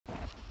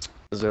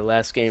This is our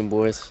last game,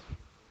 boys.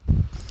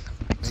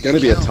 It's gonna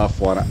be a tough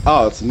one.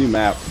 Oh, it's a new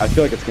map. I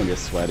feel like it's gonna be a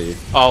sweaty.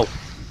 Oh,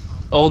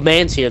 old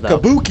man's here though.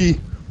 Kabuki!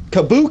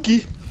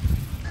 Kabuki!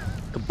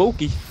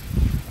 Kabuki.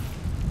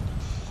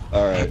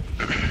 Alright.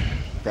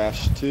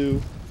 Crash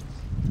 2.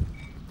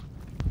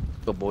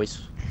 Go,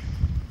 boys.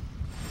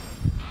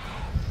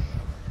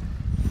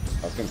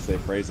 I was gonna say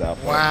phrase out.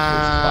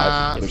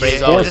 Wow. There's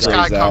Phrase four out. This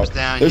guy phrase comes out.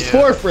 down. There's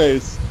four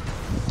phrase.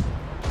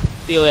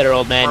 See you later,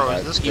 old man. Bro,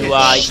 is this You,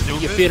 guy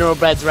stupid? your funeral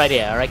bread's right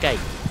here. All right, guy.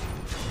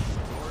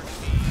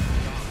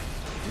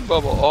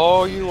 Bubble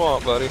all you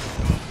want, buddy.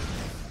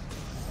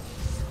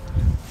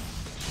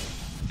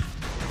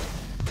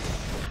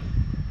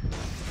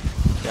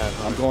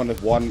 I'm going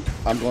with one.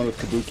 I'm going with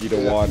Kabuki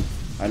to 1.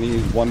 I need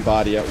one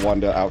body at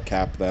 1 to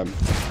outcap them,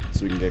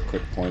 so we can get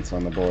quick points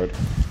on the board.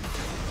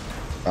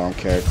 I don't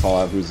care. Call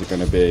out who's it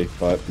gonna be,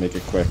 but make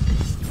it quick.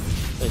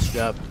 Nice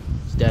job.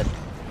 He's dead.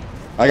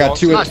 I got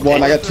 2 at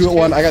 1. I got 2 at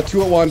 1. I got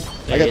 2 at 1.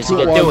 I got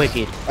 2 at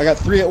 1. I got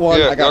 3 at 1.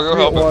 Yeah, I got go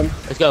 3 at 1.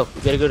 Let's go.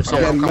 We gotta go to I'm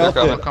Sarah. getting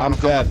melted. I'm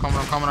dead.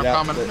 I'm coming.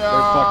 They're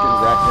fucking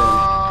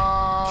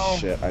wrecking.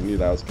 Shit, I knew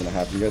that was gonna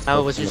happen. You guys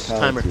How was focused your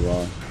on the timer? too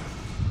long.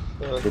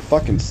 They're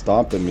fucking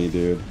stomping me,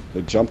 dude.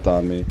 They jumped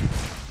on me.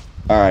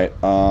 Alright,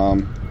 are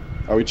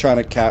we trying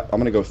to cap? I'm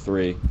gonna go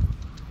 3.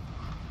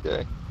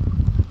 Okay.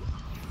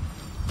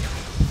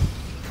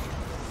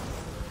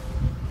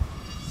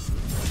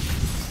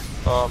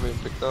 Oh, I'm being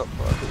picked up.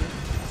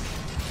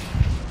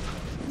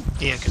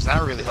 Yeah, because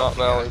that really Not helped.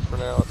 Valley for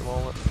now at the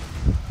moment.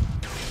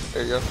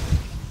 There you go.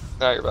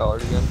 Now you're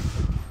Ballard again.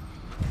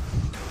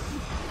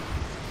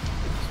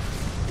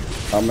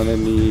 I'm gonna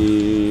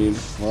need.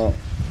 Well,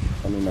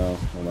 let me know.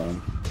 Hold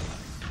on.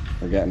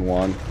 We're getting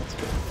 1. That's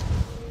good.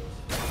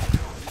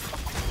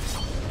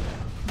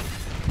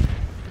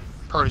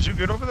 Curtis, you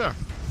good over there?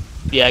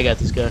 Yeah, I got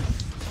this guy.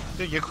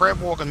 Dude, you're crab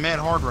walking mad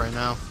hard right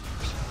now.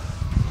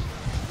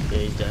 Yeah,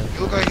 he's dead.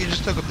 You look like you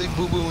just took a big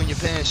boo-boo in your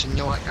pants and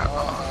you're like, oh,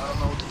 I don't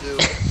know what to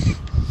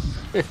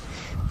do.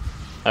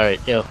 All right,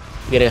 yo,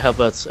 we gotta help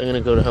out. I'm gonna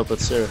go to help out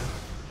Sarah.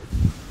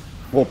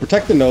 Well,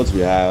 protect the nodes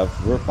we have.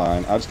 We're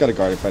fine. I just got a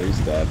guardian fighter. He's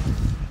dead.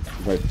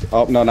 Wait.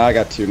 Oh no! Now I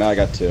got 2. Now I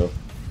got 2. All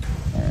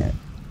right.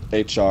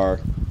 HR,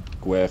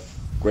 Gwyff.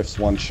 Gwyff's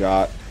 1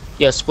 shot.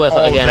 Yeah, Spliff.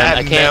 Oh, Again, that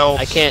I can't. I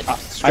melts. can't I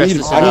stress need.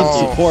 this I need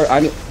enough. support. I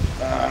need.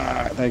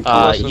 Thank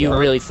you. You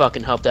really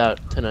fucking helped out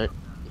tonight.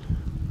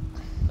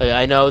 Like,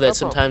 I know that No problem.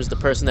 sometimes the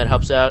person that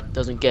helps out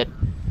doesn't get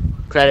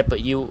credit, but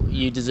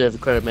you deserve the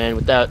credit, man.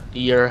 Without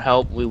your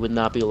help, we would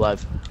not be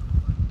alive.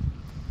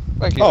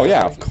 Thank you. Oh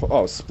yeah. Of course.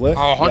 Oh, split.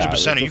 Oh,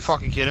 100%. Yeah, Are you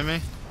fucking kidding me?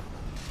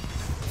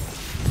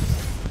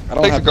 I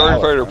don't Takes a have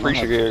guardian power. fighter to I don't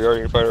appreciate a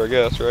guardian fighter, I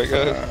guess, right,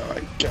 guys? Oh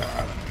my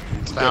god.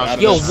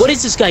 Thousand. Yo, what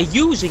is this guy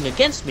using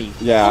against me?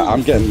 Yeah,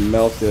 I'm getting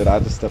melted. I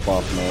had to step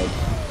off mode.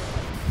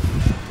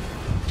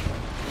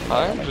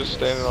 I'm just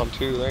standing on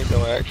 2. There ain't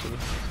no action.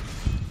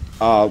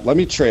 Let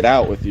me trade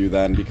out with you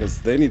then, because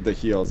they need the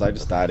heals. I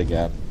just died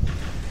again.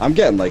 I'm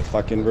getting like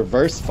fucking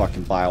reverse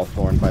fucking bile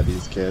thorn by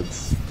these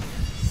kids.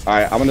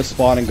 Alright, I'm gonna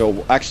spawn and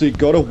go. Actually,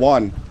 go to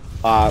 1.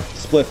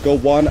 Split, go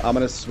 1. I'm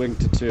gonna swing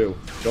to 2.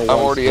 Go 1. I'm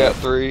already split. at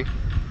 3.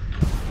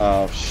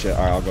 Oh shit,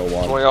 alright, I'll go 1.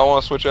 One of y'all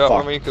want to switch out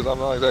Fuck. with me? Because I'm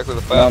not exactly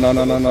the No, fastest. no,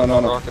 I'm no,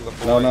 not no. rocking the No,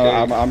 full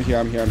no, engage. I'm here.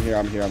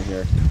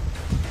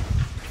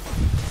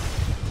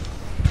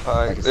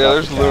 Alright, I can yeah,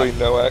 there's stop the literally cap.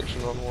 no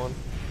action on 1.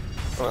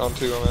 I mean, on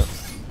 2, I'm at.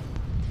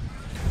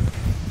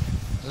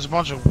 There's a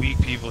bunch of weak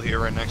people here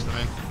right next to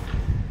me.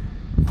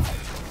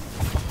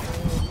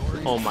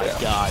 Oh my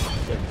Yeah. god.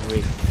 Good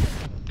grief.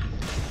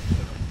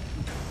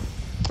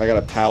 I got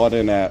a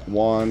paladin at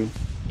 1.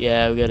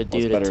 Yeah, we got a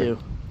dude at better? 2.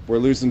 We're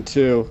losing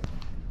 2.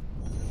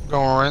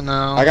 Going right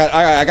now. I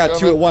got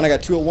 2 at 1. I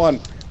got 2 at 1.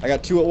 I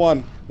got 2 at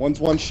 1. One's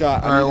 1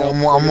 shot. I need Alright,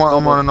 help.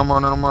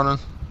 I'm running.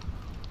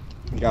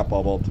 He got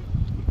bubbled,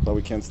 but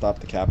we can stop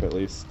the cap at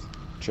least.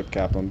 Trip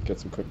cap him, get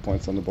some quick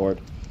points on the board.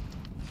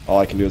 All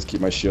I can do is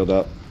keep my shield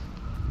up.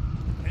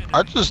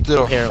 I just did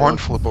a Here, front one.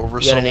 flip over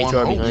We got an someone.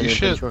 HR behind Holy you.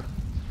 shit. HR.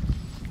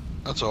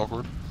 That's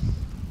awkward.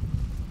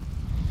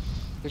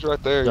 He's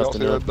right there. Left Y'all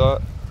see and that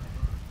dot?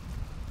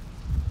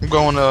 I'm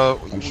going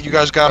you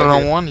guys got it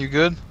on 1? You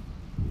good?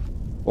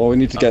 Well, we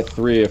need to get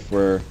 3 if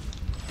we're.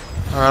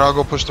 Alright, I'll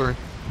go push 3.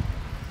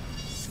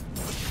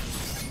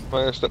 I'm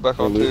gonna step back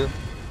on Loot. 2.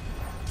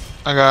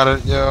 I got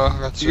it, yeah, I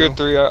got 2. You good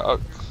 3? Oh,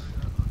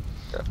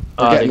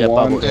 they getting got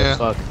 1. bubbled. Yeah.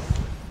 Fuck.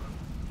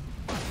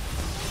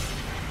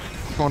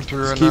 Going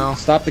 3 right Keep, now.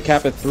 stop the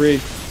cap at 3.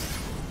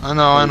 I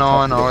know.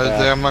 tough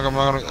to get I'm not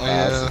gonna. this is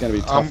Yeah. gonna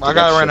be tough to I get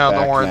got it right shit now. back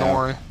Don't worry. now. Don't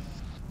worry.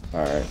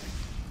 Alright.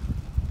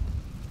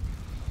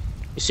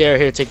 Sarah,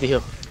 here, take the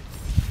heal.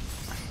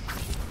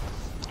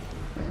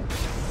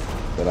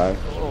 Did I?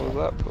 What was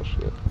that push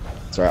yet?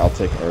 Sorry, I'll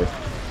take Earth.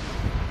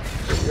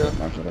 There you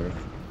go. Not get Earth.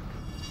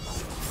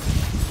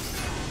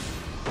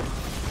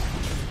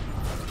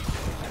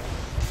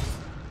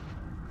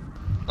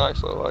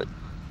 Nice low light.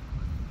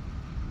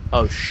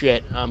 Oh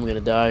shit, I'm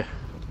gonna die.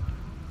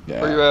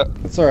 Yeah. Where you at?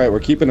 It's alright, we're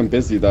keeping him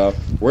busy though.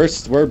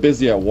 We're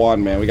busy at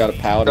 1, man. We got a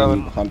paladin,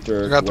 Coming.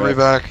 hunter. I got 3 Gwyff.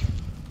 back.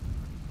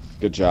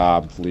 Good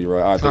job, Leroy.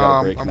 Alright, they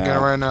gotta break I'm now.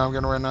 getting right now. I'm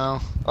getting right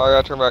now. Oh, I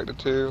gotta turn back to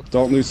 2.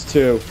 Don't lose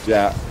 2.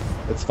 Yeah,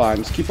 it's fine.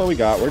 Just keep what we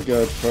got. We're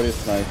good.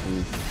 Proteus knife.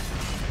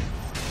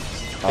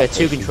 Got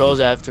 2 controls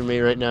after me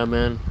right now,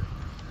 man.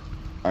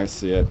 I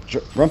see it.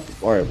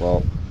 Alright,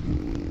 well,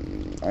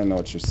 I know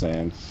what you're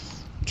saying.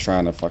 I'm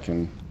trying to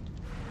fucking...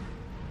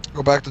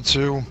 Go back to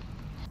 2.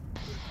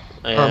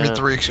 I mean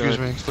 3, excuse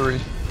me. 3.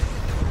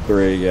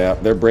 3, yeah.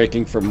 They're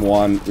breaking from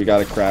 1. We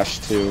gotta crash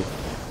 2.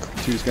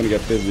 2's gonna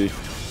get busy.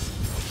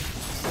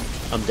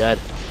 I'm dead.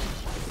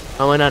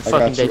 How am I not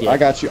fucking dead yet? I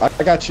got you. I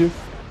got you.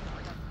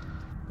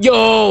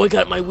 Yo, I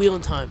got my wheel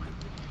in time.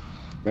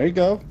 There you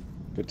go.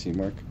 Good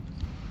teamwork.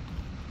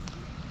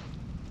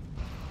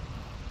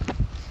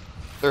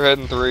 They're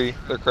heading 3.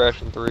 They're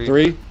crashing 3.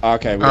 3?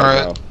 Okay, we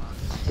gotta go.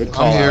 Good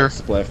call here. out,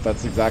 Spliff.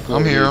 That's exactly what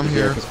I'm we here, need I'm to hear,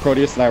 here. because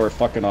Proteus and I were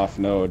fucking off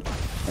node,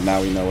 and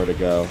now we know where to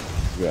go.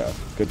 Yeah,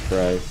 good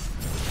try.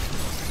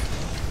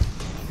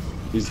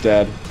 He's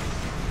dead.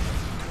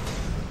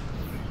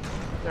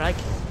 Where I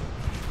can.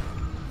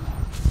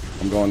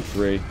 I'm going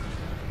 3.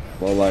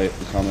 Low light,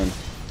 I'm coming.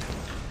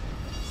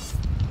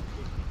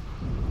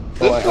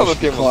 This other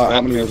team was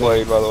meant to be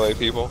played, by the way,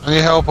 people. I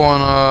need help on,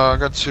 I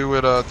got 2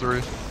 at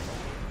 3.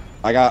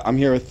 I'm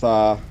here with,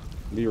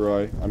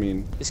 Leroy. I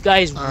mean... This guy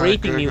is Alright,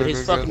 raping good, me with good, his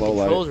good, fucking good. Low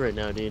controls light. right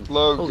now, dude.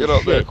 Low, Holy get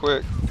up there shit.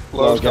 quick.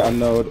 Low, Low's get on coming.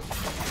 node.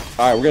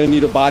 Alright, we're gonna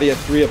need a body at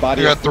 3, a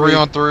body You at got 3. 3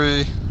 on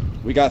 3.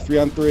 We got 3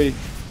 on 3.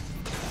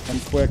 Come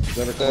quick,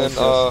 whoever Then,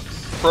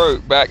 closest. Pro,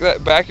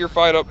 back your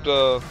fight up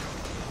to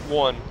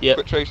 1. Yep.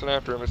 Quit chasing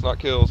after him. It's not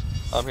kills.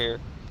 I'm here.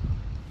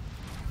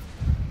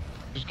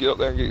 Just get up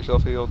there and get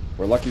yourself healed.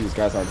 We're lucky these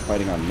guys aren't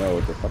fighting on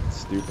node. They're fucking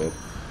stupid.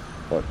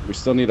 But we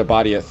still need a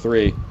body at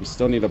 3. We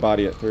still need a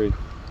body at 3.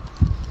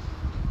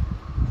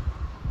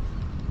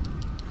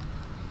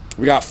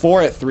 We got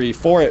 4 at 3.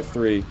 4 at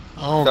 3.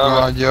 Oh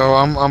god, yo,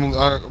 bro.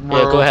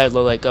 Yeah, go ahead,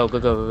 low light. Go.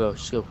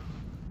 Just go.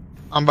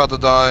 I'm about to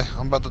die.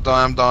 I'm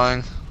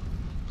dying.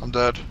 I'm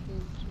dead.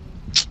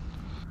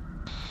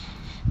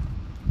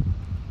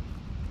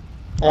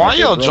 Why are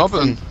y'all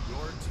jumping?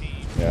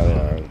 Yeah, they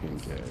are. They're being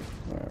gay.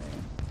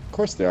 Of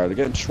course they are. They're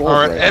getting trolled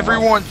Alright, right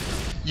everyone.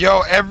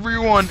 Yo,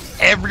 everyone,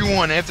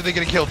 after they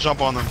get a kill,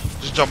 jump on them.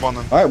 Just jump on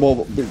them. Alright,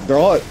 well, they're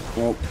all at...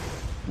 Well,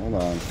 hold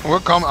on. We're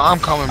coming. I'm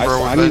coming,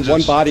 bro. I need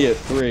one body at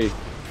 3.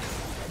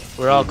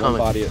 We're all One coming.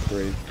 body at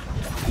 3.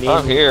 Me I'm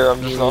and- here. I'm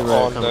me just and not Leroy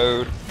are on coming.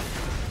 node.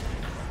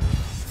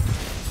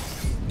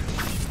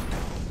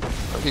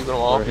 I'm keeping them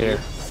off We're here.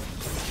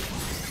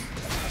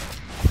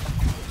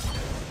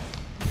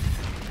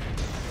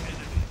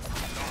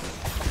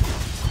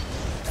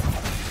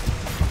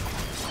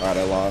 Alright,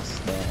 I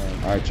lost.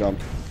 Alright, jump.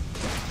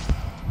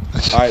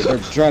 Alright, they're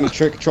trying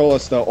to troll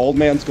us though. Old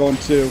man's going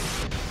 2.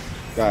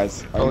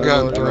 Guys, I Oh, know- got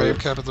I know 3. your-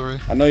 Cap at 3.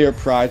 I know your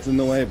pride's in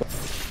the way, but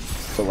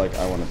like,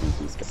 I want to beat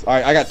these guys.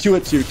 Alright, I got 2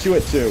 at 2. 2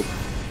 at 2.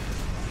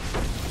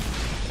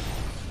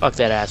 Fuck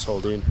that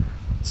asshole, dude.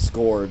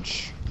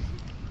 Scourge.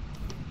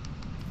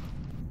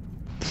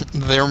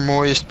 They're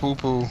moist poo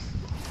poo.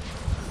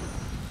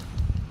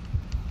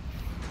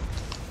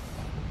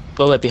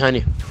 Low light behind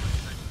you.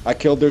 I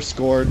killed their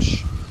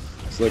Scourge,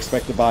 so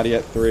expect the body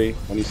at 3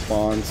 when he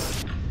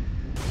spawns.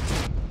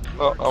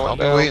 Oh, I I'll went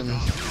be down. waiting.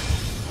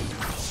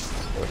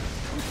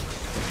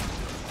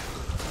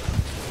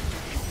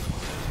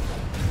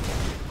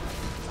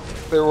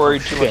 They're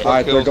worried too much Shit. about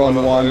Alright, they're kills going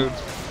on 1. node.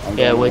 I'm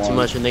Yeah, going way 1. too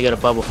much, and they got a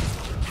bubble.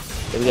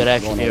 Yeah, we got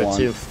action going to here 1.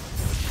 too.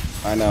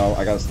 I know,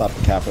 I gotta stop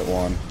the cap at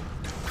 1.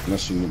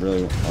 Unless you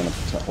really want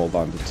to hold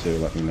on to 2,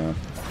 let me know.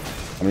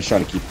 I'm just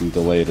trying to keep them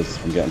delayed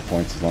from getting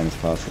points as long as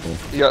possible.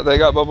 Yeah, they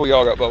got bubble.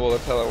 Y'all got bubble.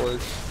 That's how that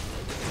works.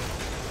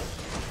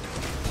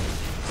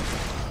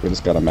 We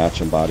just gotta match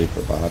them body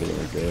for body,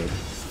 we're good.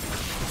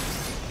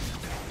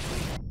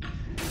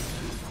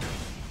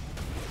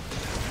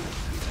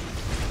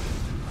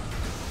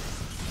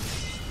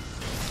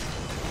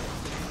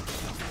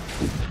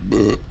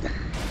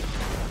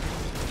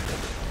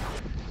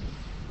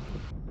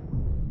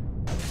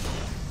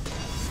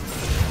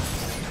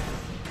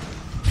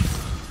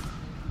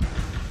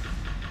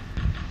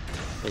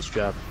 Nice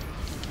job.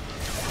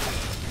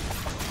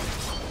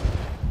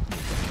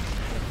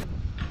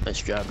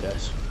 Nice job,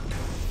 guys.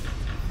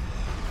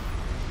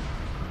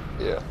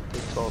 Yeah,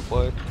 good solid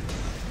play.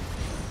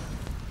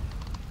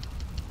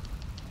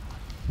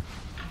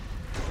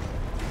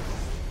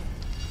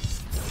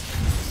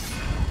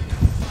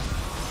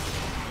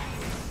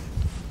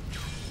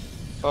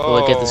 Well,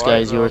 look at this guy, I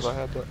is didn't yours. realize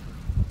I had that.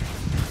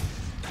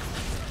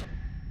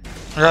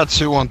 I got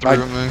 2 on 3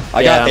 with me.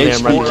 I Yeah, got I'm there,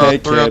 I'm running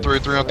HBK 3 on kid. 3,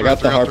 3 on 3, I got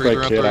the 3 on 3, 3 heartbreak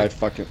on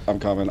kid. 3. I'm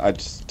coming. I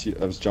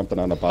was jumping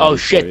on the body. Oh for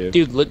shit, you.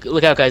 dude!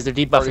 Look out, guys! They're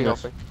Already debuffing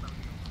us. helping.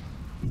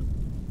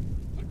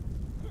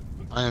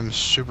 I am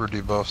super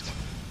debuffed.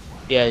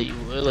 Yeah,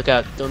 look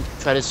out! Don't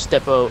try to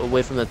step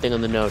away from that thing on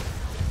the node.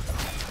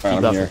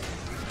 Alright, I'm debuffing. here.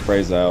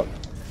 Praise out.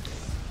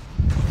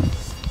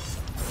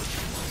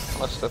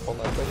 Let's step on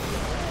that thing.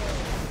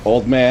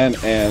 Old man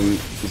and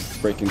he's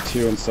breaking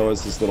 2, and so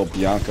is this little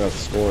Bianca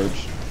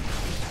Scourge.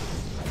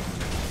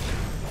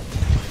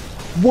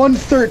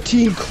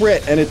 113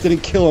 crit, and it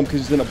didn't kill him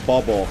because he's in a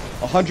bubble.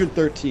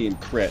 113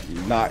 crit,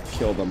 not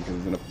killed him because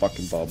he's in a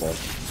fucking bubble.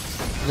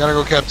 You gotta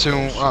go cap 2.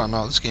 Oh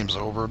no, this game's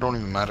over. It don't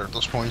even matter at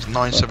this point. It's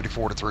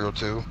 974 to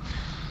 302.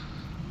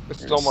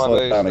 It's still my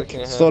base. They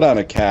can't Slow handle down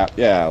a cap.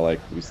 Yeah, like,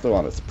 we still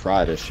on this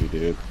pride issue,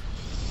 dude.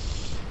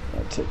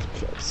 I'll take the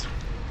pills.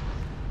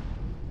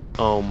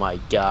 Oh my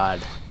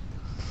god.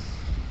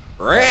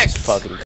 Rick! Fucking